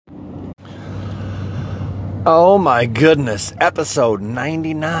Oh my goodness, episode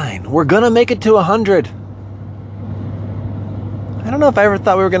 99. We're gonna make it to 100. I don't know if I ever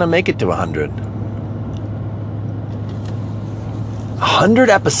thought we were gonna make it to 100. 100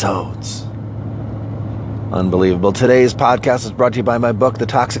 episodes. Unbelievable. Today's podcast is brought to you by my book, The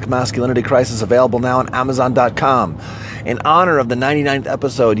Toxic Masculinity Crisis, available now on Amazon.com. In honor of the 99th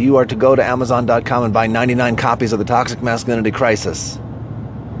episode, you are to go to Amazon.com and buy 99 copies of The Toxic Masculinity Crisis.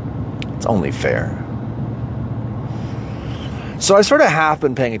 It's only fair. So I sort of have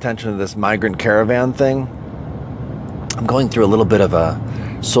been paying attention to this migrant caravan thing. I'm going through a little bit of a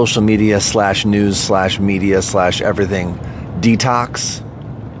social media / news / media / everything detox.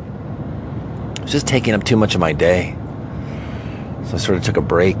 It's just taking up too much of my day. So I sort of took a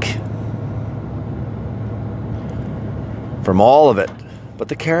break from all of it. But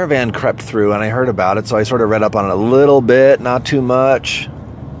the caravan crept through and I heard about it, so I sort of read up on it a little bit, not too much.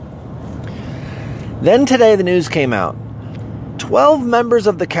 Then today the news came out. 12 members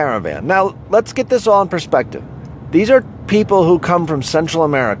of the caravan. Now, let's get this all in perspective. These are people who come from Central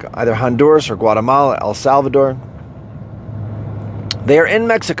America, either Honduras or Guatemala, El Salvador. They are in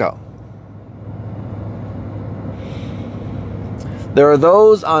Mexico. There are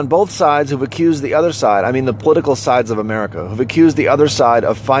those on both sides who've accused the other side, I mean the political sides of America, who've accused the other side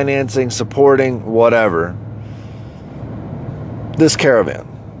of financing, supporting, whatever, this caravan.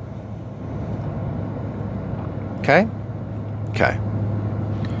 Okay? Okay.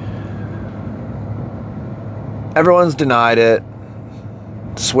 Everyone's denied it.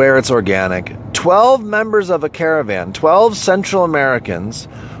 Swear it's organic. 12 members of a caravan, 12 Central Americans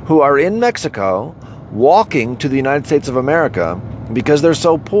who are in Mexico walking to the United States of America because they're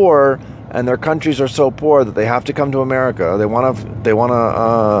so poor and their countries are so poor that they have to come to America. They want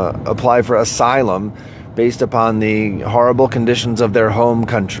to apply for asylum based upon the horrible conditions of their home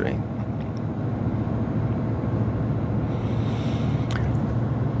country.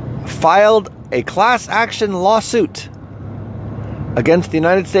 Filed a class action lawsuit against the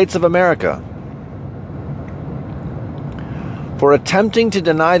United States of America for attempting to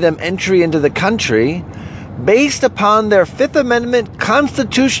deny them entry into the country based upon their Fifth Amendment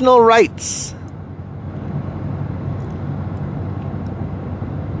constitutional rights.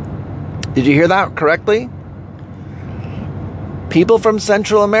 Did you hear that correctly? People from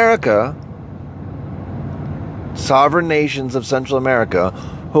Central America, sovereign nations of Central America,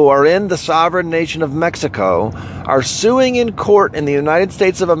 who are in the sovereign nation of Mexico, are suing in court in the United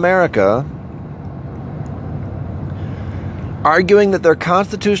States of America, arguing that their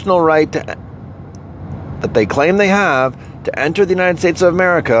constitutional right that they claim they have to enter the United States of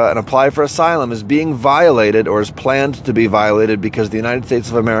America and apply for asylum is being violated or is planned to be violated because the United States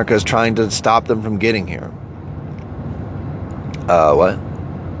of America is trying to stop them from getting here. What?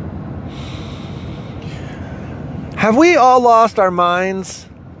 Have we all lost our minds?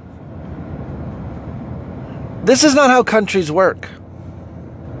 This is not how countries work.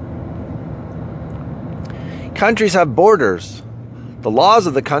 Countries have borders. The laws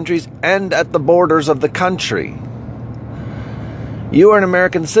of the countries end at the borders of the country. You are an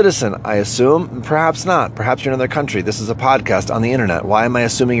American citizen, I assume. Perhaps not. Perhaps you're in another country. This is a podcast on the internet. Why am I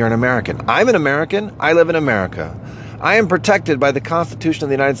assuming you're an American? I'm an American. I live in America. I am protected by the Constitution of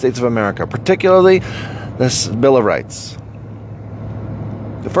the United States of America, particularly this Bill of Rights.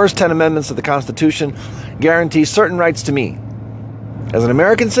 The first 10 amendments of the Constitution guarantee certain rights to me as an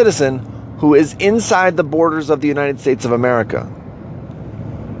American citizen who is inside the borders of the United States of America.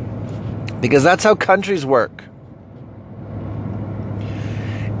 Because that's how countries work.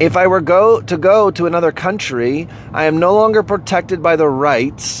 If I were to go to another country, I am no longer protected by the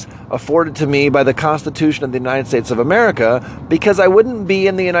rights afforded to me by the Constitution of the United States of America because I wouldn't be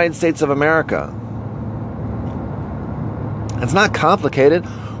in the United States of America. It's not complicated.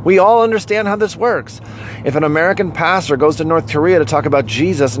 We all understand how this works. If an American pastor goes to North Korea to talk about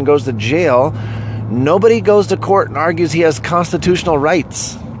Jesus and goes to jail, nobody goes to court and argues he has constitutional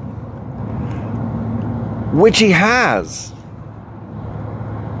rights, which he has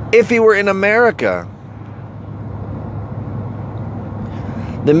if he were in America.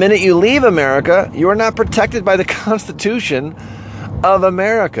 The minute you leave America, you are not protected by the Constitution of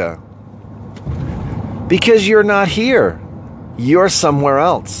America because you're not here. You're somewhere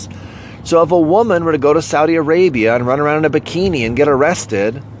else. So if a woman were to go to Saudi Arabia and run around in a bikini and get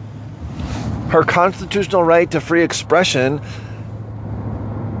arrested, her constitutional right to free expression,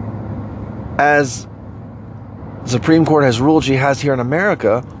 as the Supreme Court has ruled she has here in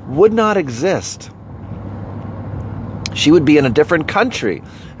America, would not exist. She would be in a different country,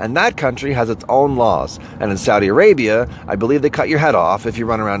 and that country has its own laws. And in Saudi Arabia, I believe they cut your head off if you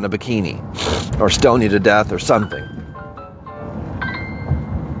run around in a bikini. or stone you to death or something.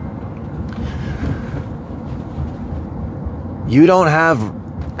 You don't have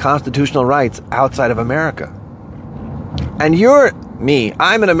constitutional rights outside of America. And you're me.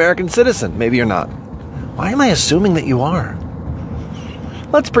 I'm an American citizen. Maybe you're not. Why am I assuming that you are?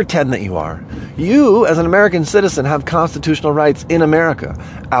 Let's pretend that you are. You, as an American citizen, have constitutional rights in America.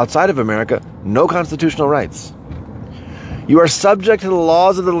 Outside of America, no constitutional rights. You are subject to the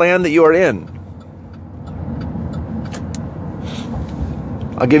laws of the land that you are in.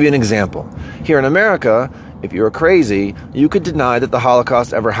 I'll give you an example. Here in America, if you were crazy, you could deny that the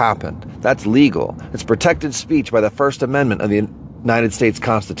Holocaust ever happened. That's legal. It's protected speech by the First Amendment of the United States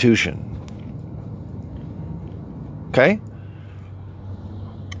Constitution. Okay?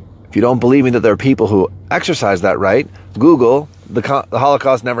 If you don't believe me that there are people who exercise that right, Google, the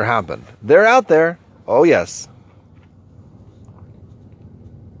Holocaust never happened. They're out there. Oh, yes.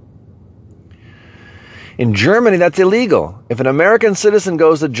 In Germany, that's illegal. If an American citizen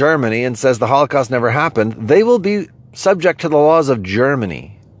goes to Germany and says the Holocaust never happened, they will be subject to the laws of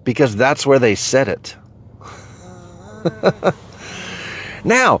Germany because that's where they said it.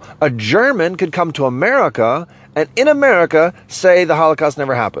 Now, a German could come to America and in America say the Holocaust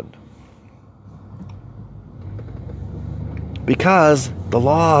never happened. Because the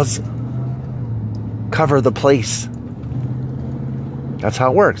laws cover the place. That's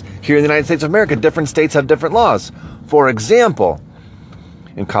how it works. Here in the United States of America, different states have different laws. For example,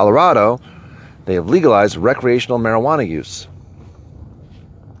 in Colorado, they have legalized recreational marijuana use.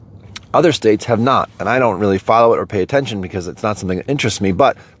 Other states have not, and I don't really follow it or pay attention because it's not something that interests me.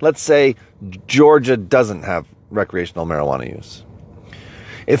 But let's say Georgia doesn't have recreational marijuana use.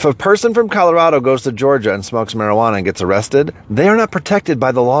 If a person from Colorado goes to Georgia and smokes marijuana and gets arrested, they are not protected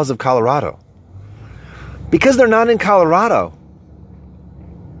by the laws of Colorado. Because they're not in Colorado.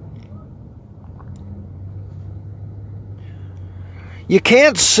 You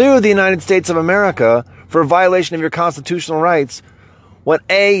can't sue the United States of America for a violation of your constitutional rights when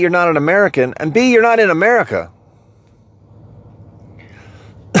A, you're not an American, and B, you're not in America.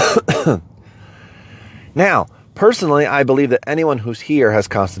 Now, personally, I believe that anyone who's here has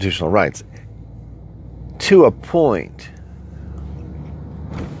constitutional rights. To a point.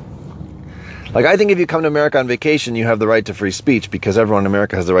 Like, I think if you come to America on vacation, you have the right to free speech because everyone in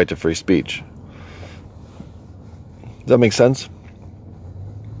America has the right to free speech. Does that make sense?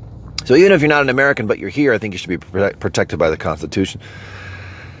 So even if you're not an American, but you're here, I think you should be protected by the Constitution.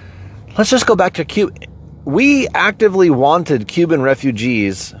 Let's just go back to Cuba. We actively wanted Cuban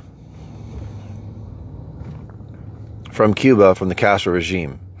refugees from Cuba, from the Castro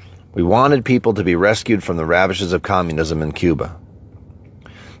regime. We wanted people to be rescued from the ravages of communism in Cuba.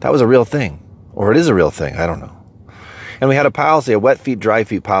 That was a real thing. Or it is a real thing, I don't know. And we had a policy, a wet feet, dry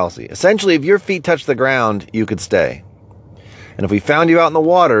feet policy. Essentially, if your feet touched the ground, you could stay. And if we found you out in the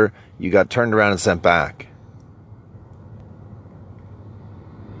water, you got turned around and sent back.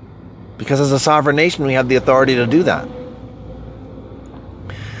 Because as a sovereign nation, we have the authority to do that.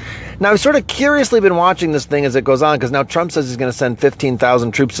 Now, I've sort of curiously been watching this thing as it goes on, because now Trump says he's going to send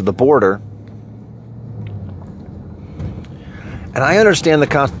 15,000 troops to the border. And I understand the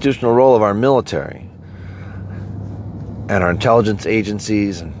constitutional role of our military and our intelligence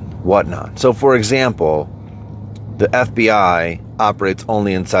agencies and whatnot. So, for example, the FBI operates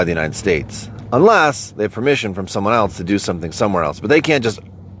only inside the United States, unless they have permission from someone else to do something somewhere else. But they can't just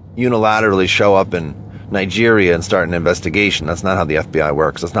unilaterally show up in Nigeria and start an investigation. That's not how the FBI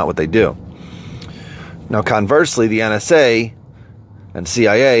works. That's not what they do. Now, conversely, the NSA and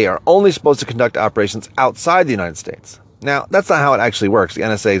CIA are only supposed to conduct operations outside the United States. Now, that's not how it actually works. The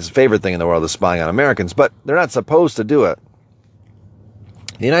NSA's favorite thing in the world is spying on Americans, but they're not supposed to do it.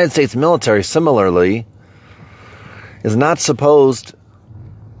 The United States military, similarly, is not supposed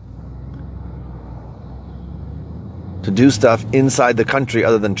to do stuff inside the country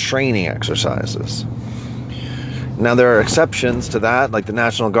other than training exercises. Now, there are exceptions to that, like the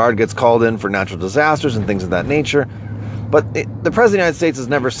National Guard gets called in for natural disasters and things of that nature. But the President of the United States has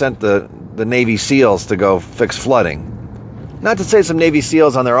never sent the Navy SEALs to go fix flooding. Not to say some Navy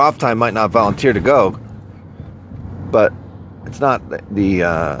SEALs on their off time might not volunteer to go, but it's not the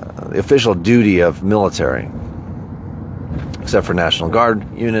official duty of military, except for National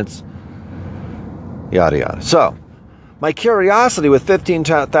Guard units, yada yada. So, my curiosity with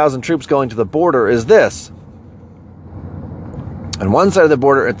 15,000 troops going to the border is this. On one side of the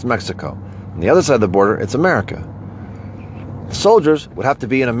border, it's Mexico. On the other side of the border, it's America. The soldiers would have to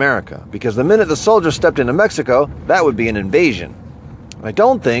be in America, because the minute the soldiers stepped into Mexico, that would be an invasion. I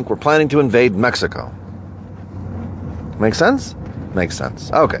don't think we're planning to invade Mexico. Make sense? Makes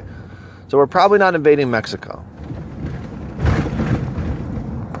sense. Okay. So we're probably not invading Mexico.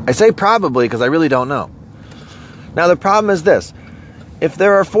 I say probably because I really don't know. Now the problem is this. If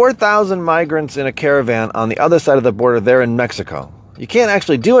there are 4,000 migrants in a caravan on the other side of the border, they're in Mexico. You can't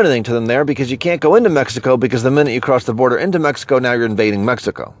actually do anything to them there because you can't go into Mexico, because the minute you cross the border into Mexico, now you're invading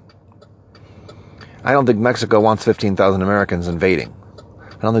Mexico. I don't think Mexico wants 15,000 Americans invading.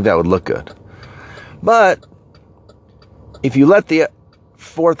 I don't think that would look good. But if you let the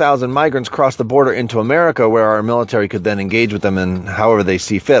 4,000 migrants cross the border into America, where our military could then engage with them in however they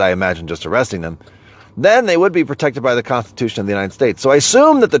see fit, I imagine just arresting them, then they would be protected by the Constitution of the United States. So I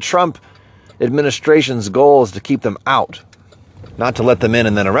assume that the Trump administration's goal is to keep them out, not to let them in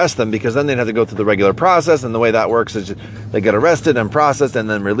and then arrest them, because then they'd have to go through the regular process, and the way that works is they get arrested and processed and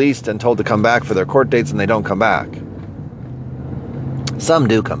then released and told to come back for their court dates, and they don't come back. Some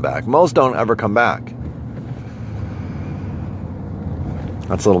do come back. Most don't ever come back.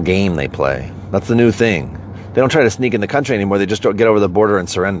 That's a little game they play. That's the new thing. They don't try to sneak in the country anymore. They just don't get over the border and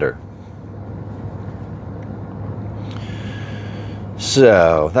surrender.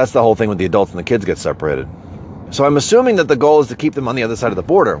 So that's the whole thing with the adults, and the kids get separated. So I'm assuming that the goal is to keep them on the other side of the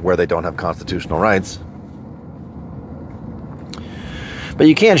border, where they don't have constitutional rights. But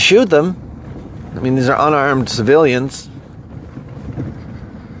you can't shoot them. I mean, these are unarmed civilians.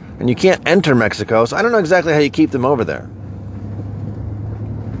 And you can't enter Mexico, so I don't know exactly how you keep them over there.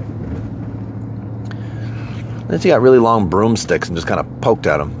 Unless you got really long broomsticks and just kind of poked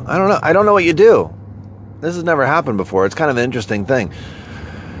at them. I don't know. I don't know what you do. This has never happened before. It's kind of an interesting thing.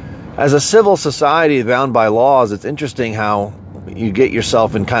 As a civil society bound by laws, it's interesting how you get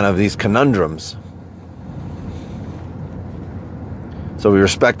yourself in kind of these conundrums. So we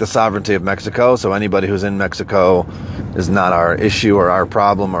respect the sovereignty of Mexico, so anybody who's in Mexico is not our issue or our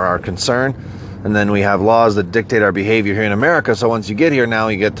problem or our concern. And then we have laws that dictate our behavior here in America, so once you get here, now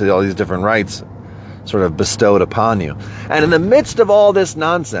you get to all these different rights sort of bestowed upon you. And in the midst of all this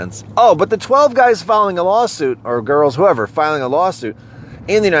nonsense, but the 12 guys filing a lawsuit, or girls, whoever, filing a lawsuit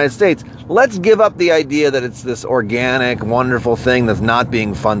in the United States, let's give up the idea that it's this organic, wonderful thing that's not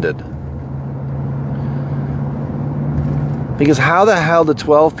being funded. Because how the hell did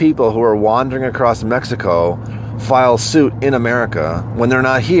 12 people who are wandering across Mexico file suit in America when they're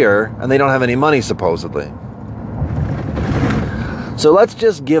not here and they don't have any money, supposedly? So let's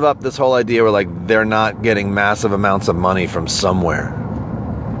just give up this whole idea where, like, they're not getting massive amounts of money from somewhere.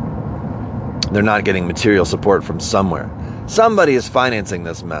 They're not getting material support from somewhere. Somebody is financing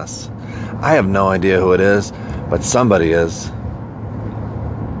this mess. I have no idea who it is, but somebody is.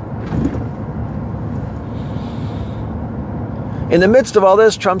 In the midst of all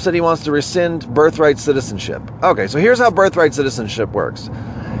this, Trump said he wants to rescind birthright citizenship. Okay, so here's how birthright citizenship works.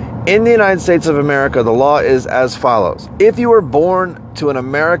 In the United States of America, the law is as follows. If you were born to an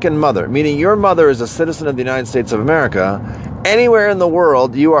American mother, meaning your mother is a citizen of the United States of America, anywhere in the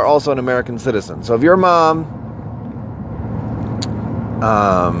world, you are also an American citizen. So if your mom,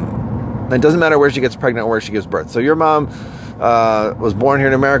 it doesn't matter where she gets pregnant or where she gives birth. So your mom was born here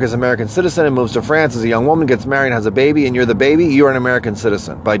in America as an American citizen and moves to France as a young woman, gets married, has a baby, and you're the baby, you are an American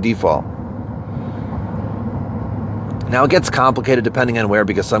citizen by default. Now, it gets complicated depending on where,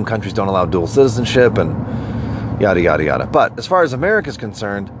 because some countries don't allow dual citizenship and yada, yada, yada. But as far as America is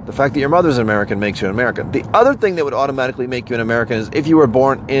concerned, the fact that your mother's an American makes you an American. The other thing that would automatically make you an American is if you were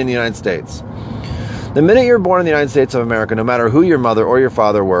born in the United States. The minute you're born in the United States of America, no matter who your mother or your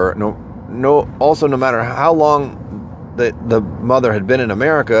father were, also no matter how long the mother had been in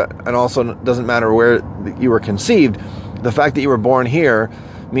America, and also doesn't matter where you were conceived, the fact that you were born here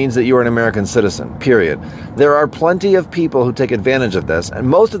means that you are an American citizen, period. There are plenty of people who take advantage of this, and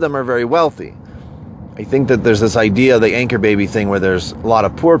most of them are very wealthy. I think that there's this idea, the anchor baby thing, where there's a lot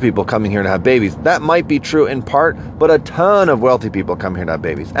of poor people coming here to have babies. That might be true in part, but a ton of wealthy people come here to have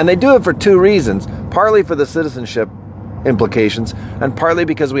babies. And they do it for two reasons, partly for the citizenship implications, and partly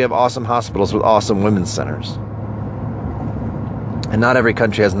because we have awesome hospitals with awesome women's centers. And not every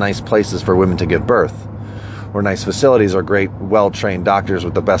country has nice places for women to give birth, or nice facilities, or great, well-trained doctors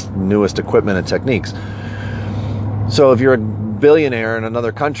with the best, newest equipment and techniques. So if you're a billionaire in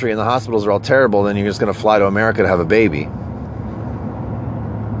another country and the hospitals are all terrible, then you're just going to fly to America to have a baby.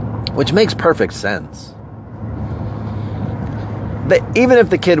 Which makes perfect sense. Even if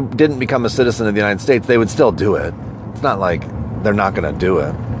the kid didn't become a citizen of the United States, they would still do it. It's not like they're not going to do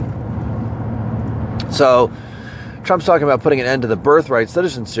it. So Trump's talking about putting an end to the birthright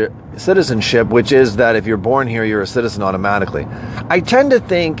citizenship, which is that if you're born here, you're a citizen automatically. I tend to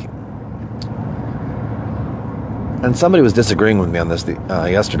think, and somebody was disagreeing with me on this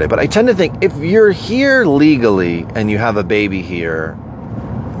yesterday, but I tend to think if you're here legally and you have a baby here,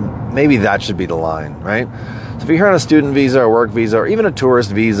 maybe that should be the line, right? So if you're here on a student visa or work visa or even a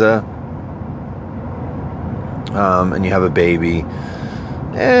tourist visa, and you have a baby,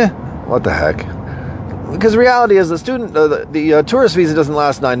 what the heck? Because the reality is the tourist visa doesn't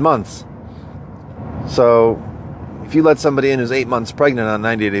last 9 months. So if you let somebody in who's 8 months pregnant on a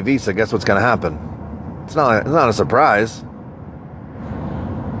 90-day visa, guess what's going to happen? It's not a surprise.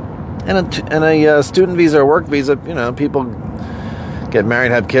 And a student visa or work visa, people get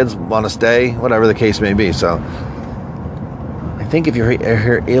married, have kids, want to stay, whatever the case may be. So I think if you're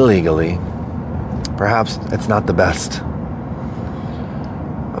here illegally, perhaps it's not the best.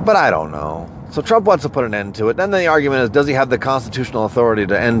 But I don't know. So Trump wants to put an end to it. Then the argument is, does he have the constitutional authority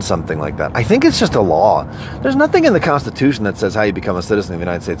to end something like that? I think it's just a law. There's nothing in the Constitution that says how you become a citizen of the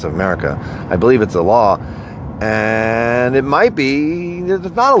United States of America. I believe it's a law. And it might be that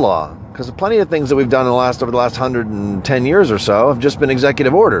it's not a law. Because plenty of things that we've done over the last 110 years or so have just been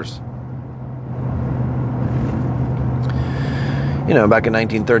executive orders. Back in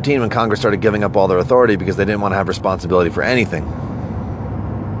 1913 when Congress started giving up all their authority because they didn't want to have responsibility for anything.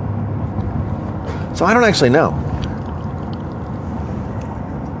 So I don't actually know.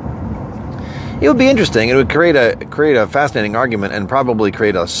 It would be interesting. It would create a fascinating argument and probably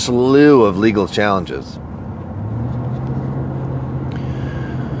create a slew of legal challenges.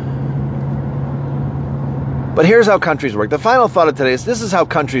 But here's how countries work. The final thought of today is, this is how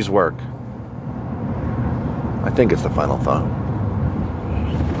countries work. I think it's the final thought.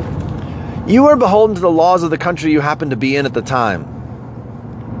 You are beholden to the laws of the country you happen to be in at the time.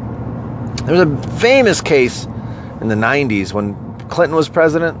 There was a famous case in the 90s when Clinton was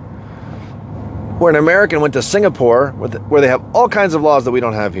president, where an American went to Singapore, where they have all kinds of laws that we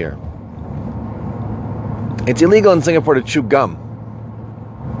don't have here. It's illegal in Singapore to chew gum,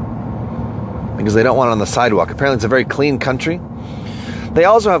 because they don't want it on the sidewalk. Apparently it's a very clean country. They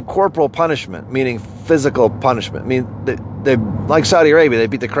also have corporal punishment, meaning physical punishment. I mean, they like Saudi Arabia, they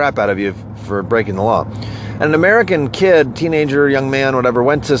beat the crap out of you for breaking the law. And an American kid, teenager, young man, whatever,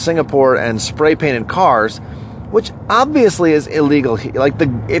 went to Singapore and spray painted cars, which obviously is illegal.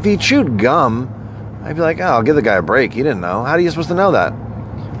 If he chewed gum, I'd be like, oh, I'll give the guy a break. He didn't know. How are you supposed to know that?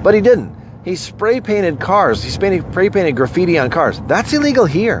 But he didn't. He spray painted cars. He spray painted graffiti on cars. That's illegal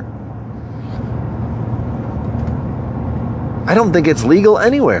here. I don't think it's legal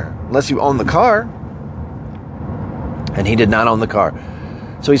anywhere unless you own the car. And he did not own the car.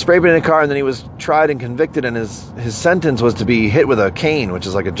 So he spray painted a car, and then he was tried and convicted, and his sentence was to be hit with a cane, which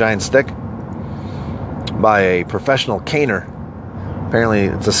is like a giant stick, by a professional caner. Apparently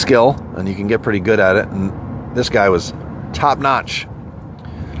it's a skill, and you can get pretty good at it. And this guy was top notch.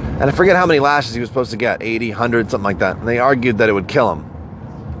 And I forget how many lashes he was supposed to get, 80, 100, something like that. And they argued that it would kill him.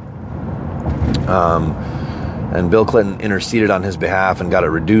 And Bill Clinton interceded on his behalf and got it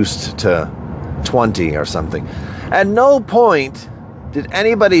reduced to 20 or something. At no point did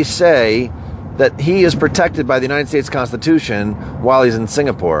anybody say that he is protected by the United States Constitution while he's in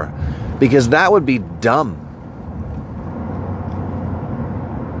Singapore, because that would be dumb.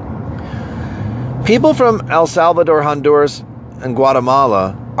 People from El Salvador, Honduras, and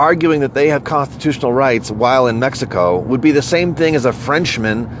Guatemala arguing that they have constitutional rights while in Mexico would be the same thing as a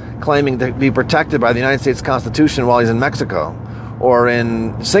Frenchman claiming to be protected by the United States Constitution while he's in Mexico or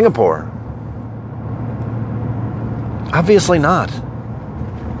in Singapore. Obviously not.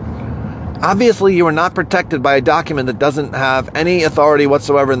 Obviously, you are not protected by a document that doesn't have any authority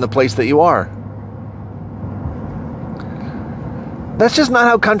whatsoever in the place that you are. That's just not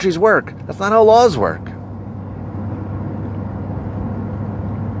how countries work. That's not how laws work.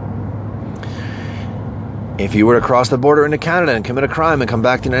 If you were to cross the border into Canada and commit a crime and come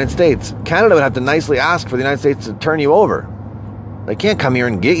back to the United States, Canada would have to nicely ask for the United States to turn you over. They can't come here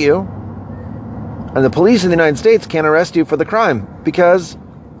and get you. And the police in the United States can't arrest you for the crime because,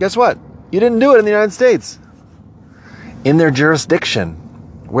 guess what? You didn't do it in the United States. In their jurisdiction,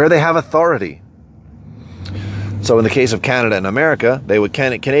 where they have authority. So in the case of Canada and America,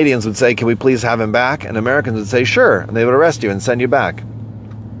 Canadians would say, can we please have him back? And Americans would say, sure. And they would arrest you and send you back.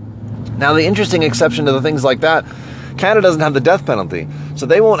 Now, the interesting exception to the things like that, Canada doesn't have the death penalty. So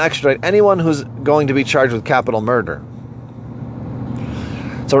they won't extradite anyone who's going to be charged with capital murder.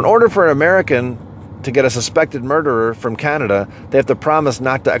 So in order for an American to get a suspected murderer from Canada, they have to promise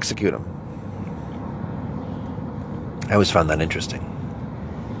not to execute him. I always found that interesting.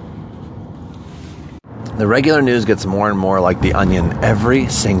 The regular news gets more and more like The Onion every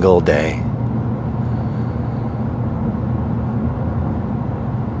single day.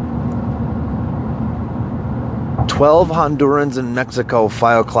 "12 Hondurans in Mexico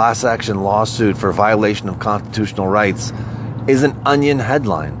file class action lawsuit for violation of constitutional rights" is an Onion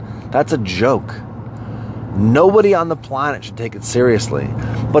headline. That's a joke. Nobody on the planet should take it seriously.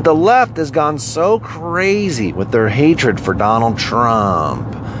 But the left has gone so crazy with their hatred for Donald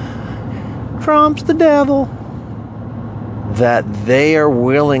Trump. Trump's the devil. That they are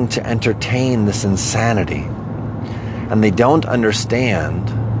willing to entertain this insanity. And they don't understand,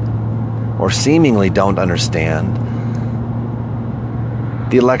 or seemingly don't understand,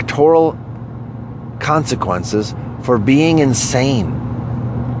 the electoral consequences for being insane.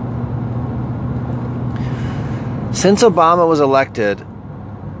 Since Obama was elected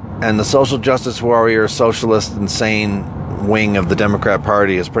and the social justice warrior, socialist, insane wing of the Democrat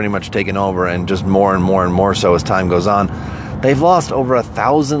Party has pretty much taken over, and just more and more and more so as time goes on, they've lost over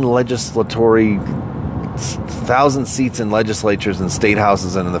 1,000 seats in legislatures and state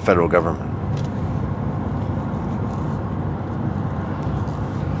houses and in the federal government.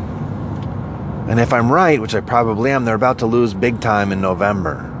 And if I'm right, which I probably am, they're about to lose big time in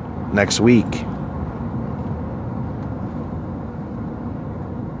November, next week.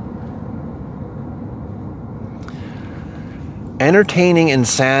 Entertaining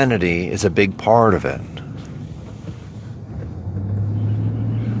insanity is a big part of it.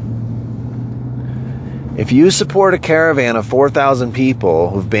 If you support a caravan of 4,000 people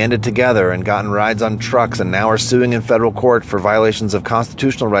who've banded together and gotten rides on trucks and now are suing in federal court for violations of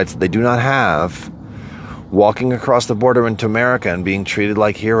constitutional rights that they do not have, walking across the border into America and being treated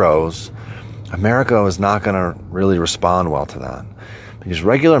like heroes, America is not going to really respond well to that. Because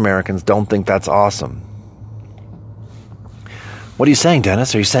regular Americans don't think that's awesome. What are you saying,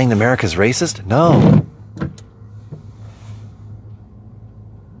 Dennis? Are you saying America's racist? No.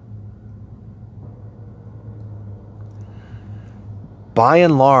 By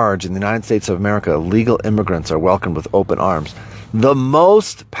and large, in the United States of America, illegal immigrants are welcomed with open arms. The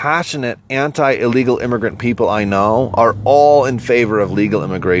most passionate anti-illegal immigrant people I know are all in favor of legal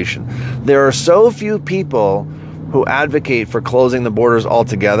immigration. There are so few people who advocate for closing the borders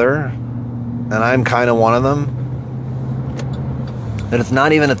altogether, and I'm kind of one of them, that it's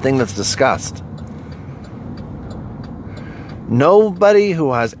not even a thing that's discussed. Nobody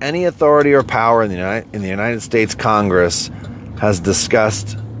who has any authority or power in the United States Congress has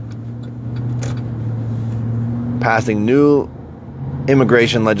discussed passing new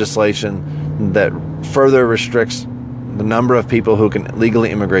immigration legislation that further restricts the number of people who can legally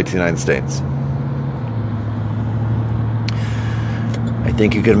immigrate to the United States. I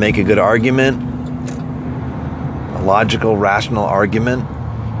think you could make a good argument, a logical, rational argument,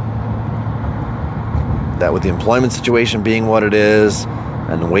 that with the employment situation being what it is,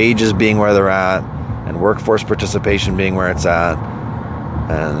 and wages being where they're at, and workforce participation being where it's at,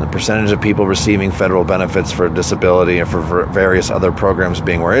 and the percentage of people receiving federal benefits for disability or for various other programs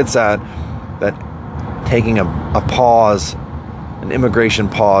being where it's at, that taking a pause, an immigration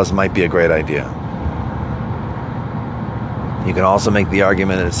pause, might be a great idea. You can also make the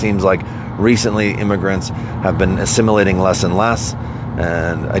argument that it seems like recently immigrants have been assimilating less and less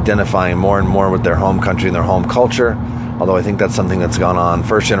and identifying more and more with their home country and their home culture, although I think that's something that's gone on.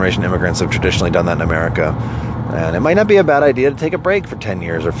 First-generation immigrants have traditionally done that in America, and it might not be a bad idea to take a break for 10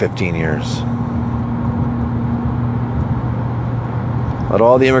 years or 15 years. Let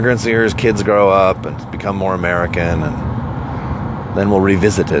all the immigrants here's kids grow up and become more American, and then we'll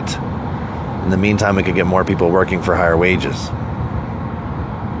revisit it. In the meantime, we could get more people working for higher wages.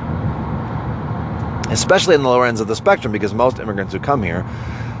 Especially in the lower ends of the spectrum, because most immigrants who come here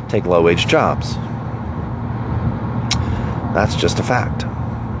take low-wage jobs. That's just a fact.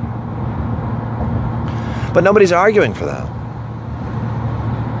 But nobody's arguing for that.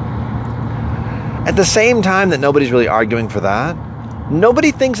 At the same time that nobody's really arguing for that,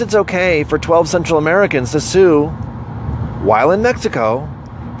 nobody thinks it's okay for 12 Central Americans to sue while in Mexico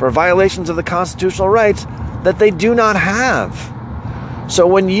for violations of the constitutional rights that they do not have. So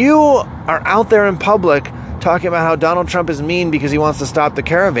when you are out there in public talking about how Donald Trump is mean because he wants to stop the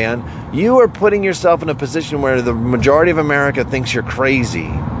caravan, you are putting yourself in a position where the majority of America thinks you're crazy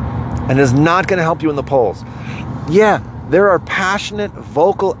and is not going to help you in the polls. Yeah, there are passionate,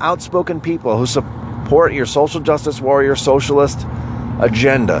 vocal, outspoken people who support your social justice warrior, socialist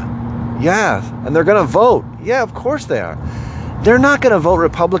agenda. Yeah, and they're going to vote. Yeah, of course they are. They're not going to vote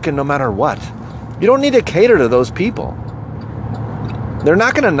Republican no matter what. You don't need to cater to those people. They're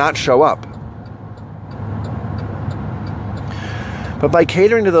not going to not show up. But by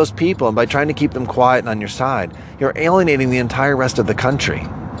catering to those people and by trying to keep them quiet and on your side, you're alienating the entire rest of the country.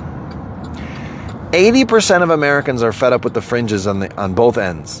 80% of Americans are fed up with the fringes on both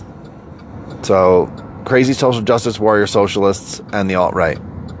ends. So, crazy social justice warrior socialists and the alt-right.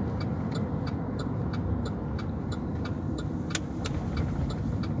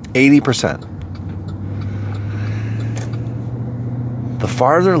 80%. The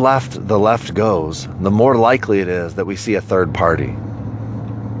farther left the left goes, the more likely it is that we see a third party.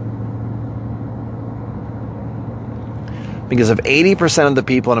 Because if 80% of the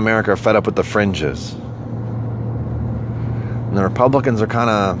people in America are fed up with the fringes, and the Republicans are kind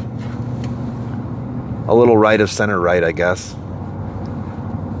of a little right of center right, I guess,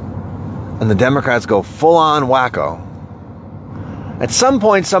 and the Democrats go full-on wacko, at some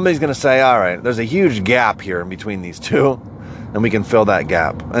point somebody's going to say, all right, there's a huge gap here in between these two, and we can fill that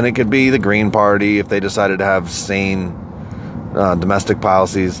gap. And it could be the Green Party if they decided to have sane domestic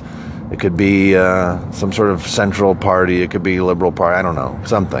policies. It could be some sort of central party. It could be Liberal Party. I don't know,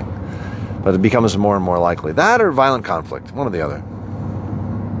 something. But it becomes more and more likely. That or violent conflict, one or the other.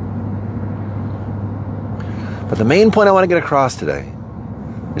 But the main point I want to get across today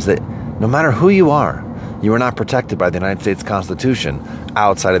is that no matter who you are not protected by the United States Constitution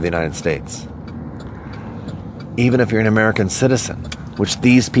outside of the United States. Even if you're an American citizen, which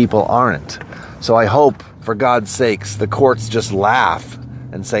these people aren't. So I hope, for God's sakes, the courts just laugh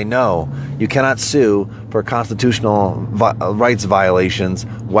and say, no, you cannot sue for constitutional rights violations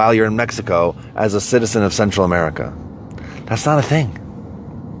while you're in Mexico as a citizen of Central America. That's not a thing.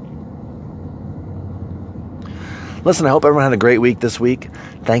 Listen, I hope everyone had a great week this week.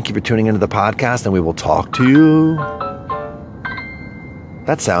 Thank you for tuning into the podcast, and we will talk to you.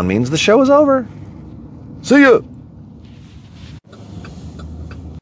 That sound means the show is over. See ya.